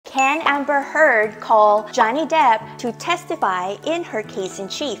Can Amber Heard call Johnny Depp to testify in her case in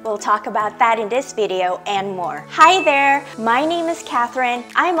chief? We'll talk about that in this video and more. Hi there, my name is Katherine.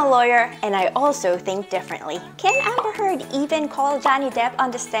 I'm a lawyer and I also think differently. Can Amber Heard even call Johnny Depp on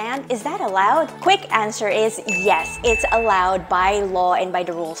the stand? Is that allowed? Quick answer is yes, it's allowed by law and by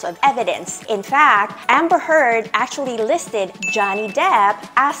the rules of evidence. In fact, Amber Heard actually listed Johnny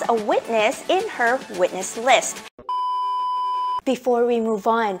Depp as a witness in her witness list. Before we move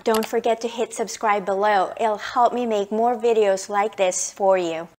on, don't forget to hit subscribe below. It'll help me make more videos like this for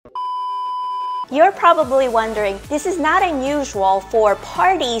you. You're probably wondering, this is not unusual for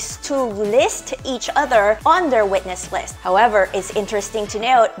parties to list each other on their witness list. However, it's interesting to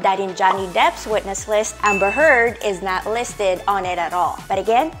note that in Johnny Depp's witness list, Amber Heard is not listed on it at all. But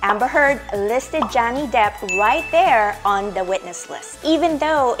again, Amber Heard listed Johnny Depp right there on the witness list. Even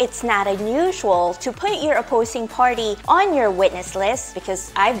though it's not unusual to put your opposing party on your witness list,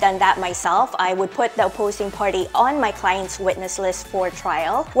 because I've done that myself, I would put the opposing party on my client's witness list for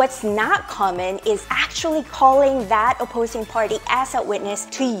trial. What's not common is actually calling that opposing party as a witness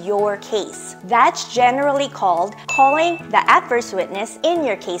to your case. That's generally called calling the adverse witness in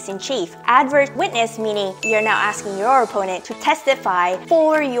your case in chief. Adverse witness meaning you're now asking your opponent to testify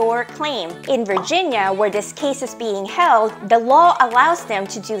for your claim. In Virginia, where this case is being held, the law allows them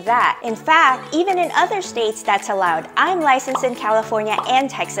to do that. In fact, even in other states that's allowed. I'm licensed in California and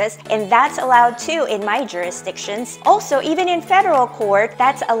Texas, and that's allowed too in my jurisdictions. Also, even in federal court,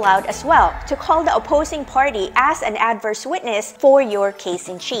 that's allowed as well, to call the opposing party as an adverse witness for your case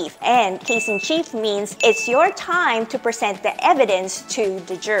in chief. And case in chief means it's your time to present the evidence to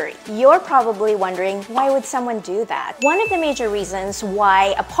the jury. You're probably wondering, why would someone do that? One of the major reasons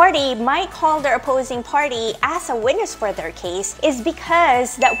why a party might call their opposing party as a witness for their case is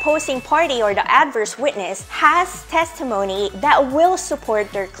because the opposing party or the adverse witness has testimony that will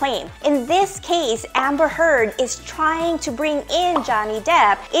support their claim. In this case, Amber Heard is trying to bring in Johnny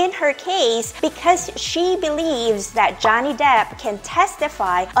Depp in her case because she believes that Johnny Depp can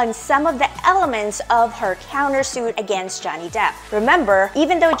testify on some of the elements of her countersuit against Johnny Depp. Remember,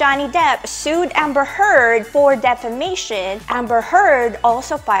 even though Johnny Depp sued Amber Heard for defamation, Amber Heard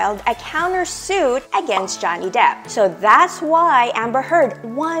also filed a countersuit against Johnny Depp. So that's why Amber Heard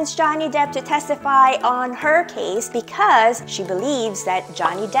wants Johnny Depp to testify on her case, because she believes that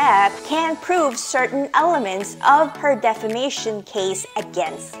Johnny Depp can prove certain elements of her defamation case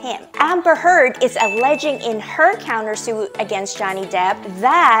against him. Amber Heard is alleging in her countersuit against Johnny Depp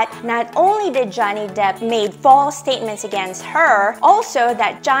that not only did Johnny Depp made false statements against her, also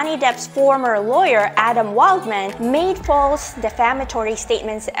that Johnny Depp's former lawyer, Adam Waldman, made false defamatory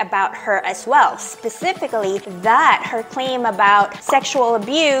statements about her as well. Specifically, that her claim about sexual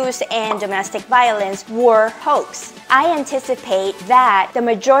abuse and domestic violence were hoax. I anticipate that the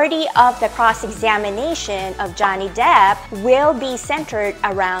majority of the cross-examination of Johnny Depp will be centered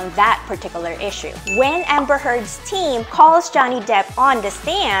around that particular issue. When Amber Heard's team calls Johnny Depp on the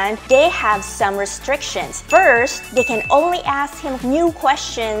stand, they have some restrictions. First, they can only ask him new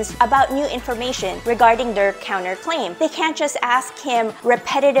questions about new information regarding their counterclaim. They can't just ask him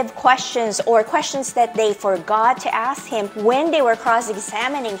repetitive questions or questions that they forgot to ask him when they were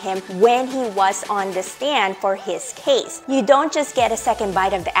cross-examining him when he was on the stand for his case. You don't just get a second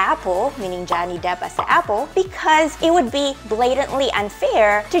bite of the apple, meaning Johnny Depp as the apple, because it would be blatantly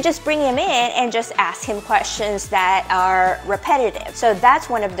unfair to just bring him in and just ask him questions that are repetitive. So that's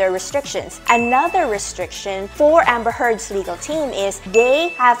one of their restrictions. Another restriction for Amber Heard's legal team is they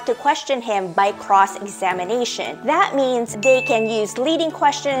have to question him by cross-examination. That means they can use leading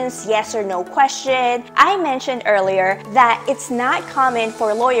questions, yes or no question. I mentioned earlier that it's not common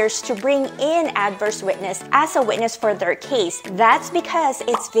for lawyers to bring in adverse witness as a witness for their case. That's because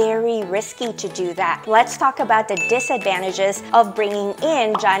it's very risky to do that. Let's talk about the disadvantages of bringing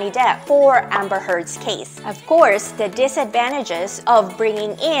in Johnny Depp for Amber Heard's case. Of course, the disadvantages of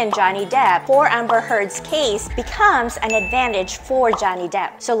bringing in Johnny Depp for Amber Heard's case becomes an advantage for Johnny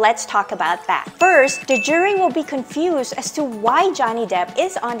Depp. So let's talk about that. First, the jury will be confused as to why Johnny Depp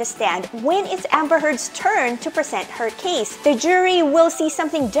is on the stand when it's Amber Heard's turn to present her case. The jury will see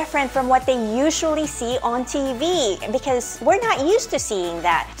something different from what they usually see on TV because we're not used to seeing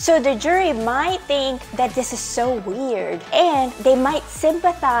that. So the jury might think that this is so weird, and they might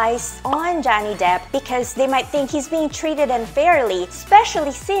sympathize on Johnny Depp because they might think he's being treated unfairly,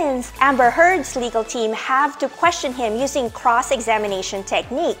 especially since Amber Heard's legal team have to question him using cross-examination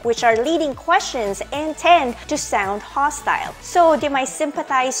technique, which are leading questions and tend to sound hostile. So they might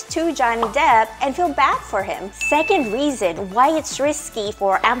sympathize to Johnny Depp and feel bad for him. Second reason why it's risky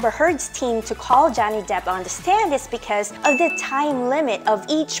for Amber Heard's team to call Johnny Depp on the stand that is because of the time limit of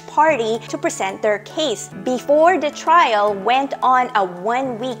each party to present their case. Before the trial went on a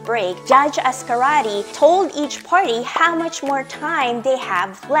 1-week break, Judge Ascarati told each party how much more time they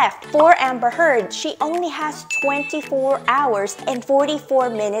have left. For Amber Heard, she only has 24 hours and 44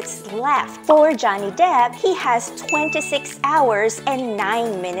 minutes left. For Johnny Depp, he has 26 hours and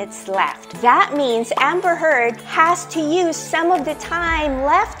 9 minutes left. That means Amber Heard has to use some of the time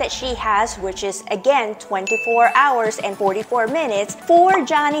left that she has, which is again 24 hours and 44 minutes, for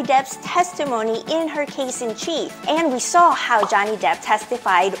Johnny Depp's testimony in her case in chief. And we saw how Johnny Depp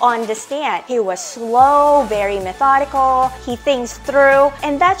testified on the stand. He was slow, very methodical, he thinks through,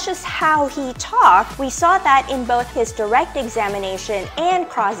 and that's just how he talked. We saw that in both his direct examination and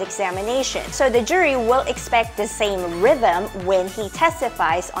cross-examination. So the jury will expect the same rhythm when he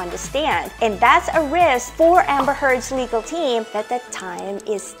testifies on the stand. And that's a risk for Amber Heard's legal team, that the time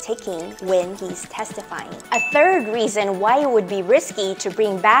is ticking when he's testifying. A third reason why it would be risky to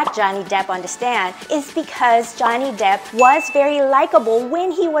bring back Johnny Depp on the stand is because Johnny Depp was very likable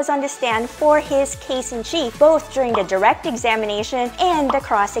when he was on the stand for his case in chief, both during the direct examination and the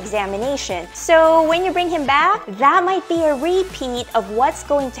cross-examination. So when you bring him back, that might be a repeat of what's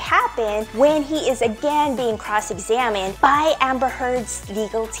going to happen when he is again being cross-examined by Amber Heard's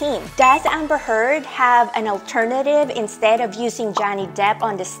legal team. Does Amber Heard have an alternative instead of using Johnny Depp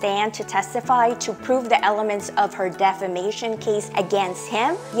on the stand to testify to prove the elements of her defamation case against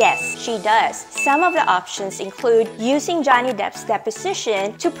him? Yes, she does. Some of the options include using Johnny Depp's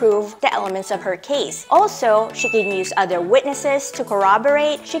deposition to prove the elements of her case. Also, she can use other witnesses to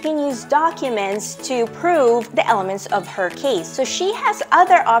corroborate. She can use documents to prove the elements of her case. So she has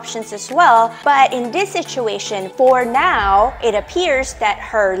other options as well, but in this situation, for now, it appears that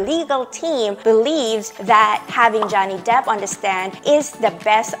her legal team believes that having Johnny Depp on the stand is the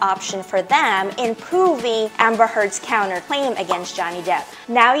best option for them in proving Amber Heard's counterclaim against Johnny Depp.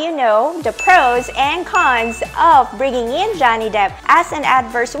 Now you know the pros and cons of bringing in Johnny Depp as an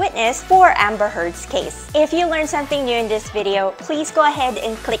adverse witness for Amber Heard's case. If you learned something new in this video, please go ahead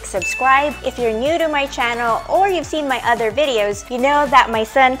and click subscribe. If you're new to my channel or you've seen my other videos, you know that my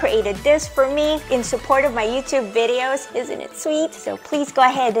son created this for me in support of my YouTube videos. Isn't it sweet? So please go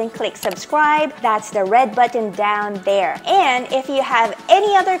ahead and click subscribe. That's the red button down there. And if you have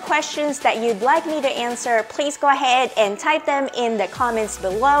any other questions that you'd like me to answer, please go ahead and type them in the comments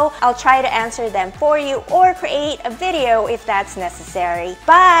below. I'll try to answer them for you or create a video if that's necessary.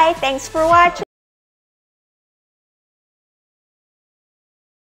 Bye! Thanks for watching!